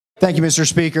Thank you, Mr.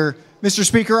 Speaker. Mr.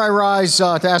 Speaker, I rise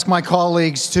to ask my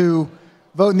colleagues to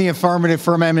vote in the affirmative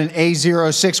for Amendment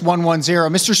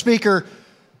A06110. Mr. Speaker,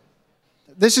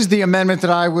 this is the amendment that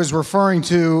I was referring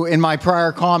to in my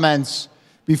prior comments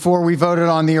before we voted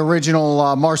on the original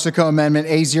Marsico Amendment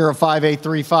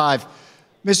A05835.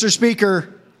 Mr.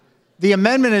 Speaker, the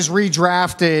amendment as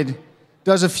redrafted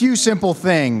does a few simple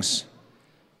things.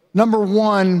 Number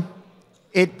one,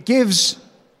 it gives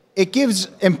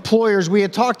employers, we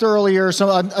had talked earlier,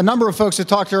 a number of folks had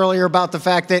talked earlier about the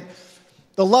fact that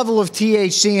the level of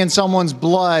THC in someone's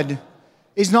blood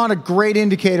is not a great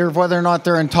indicator of whether or not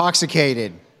they're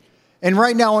intoxicated. And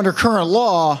right now, under current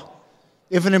law,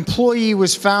 if an employee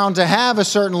was found to have a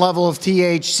certain level of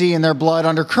THC in their blood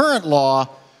under current law,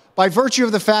 by virtue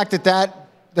of the fact that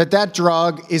that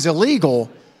drug is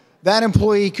illegal, that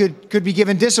employee could be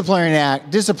given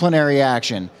disciplinary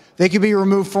action. They could be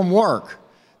removed from work.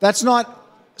 That's not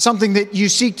something that you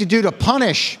seek to do to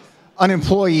punish an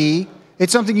employee.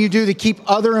 It's something you do to keep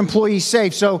other employees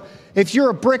safe. So if you're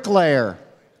a bricklayer,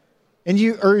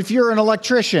 or if you're an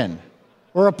electrician,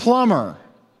 or a plumber,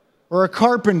 or a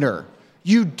carpenter,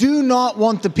 you do not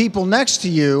want the people next to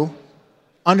you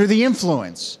under the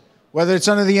influence, whether it's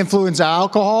under the influence of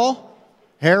alcohol,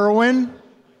 heroin,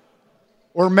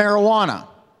 or marijuana.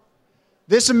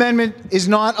 This amendment is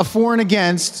not a for and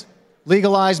against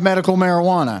legalized medical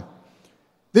marijuana.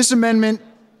 This amendment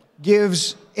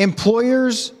gives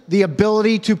employers the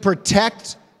ability to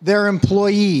protect their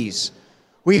employees.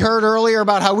 We heard earlier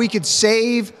about how we could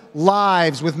save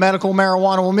lives with medical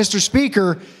marijuana. Well, Mr.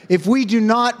 Speaker, if we do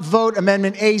not vote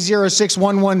Amendment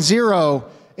A06110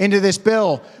 into this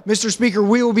bill, Mr. Speaker,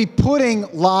 we will be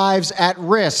putting lives at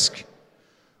risk.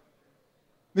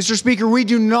 Mr. Speaker, we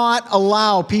do not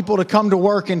allow people to come to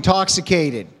work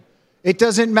intoxicated. It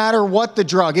doesn't matter what the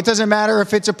drug. It doesn't matter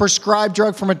if it's a prescribed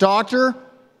drug from a doctor,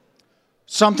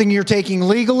 something you're taking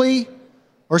legally,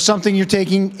 or something you're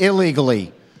taking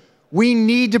illegally. We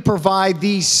need to provide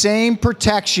these same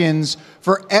protections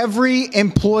for every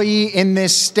employee in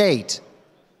this state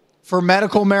for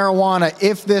medical marijuana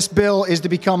if this bill is to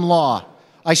become law.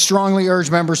 I strongly urge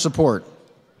member support.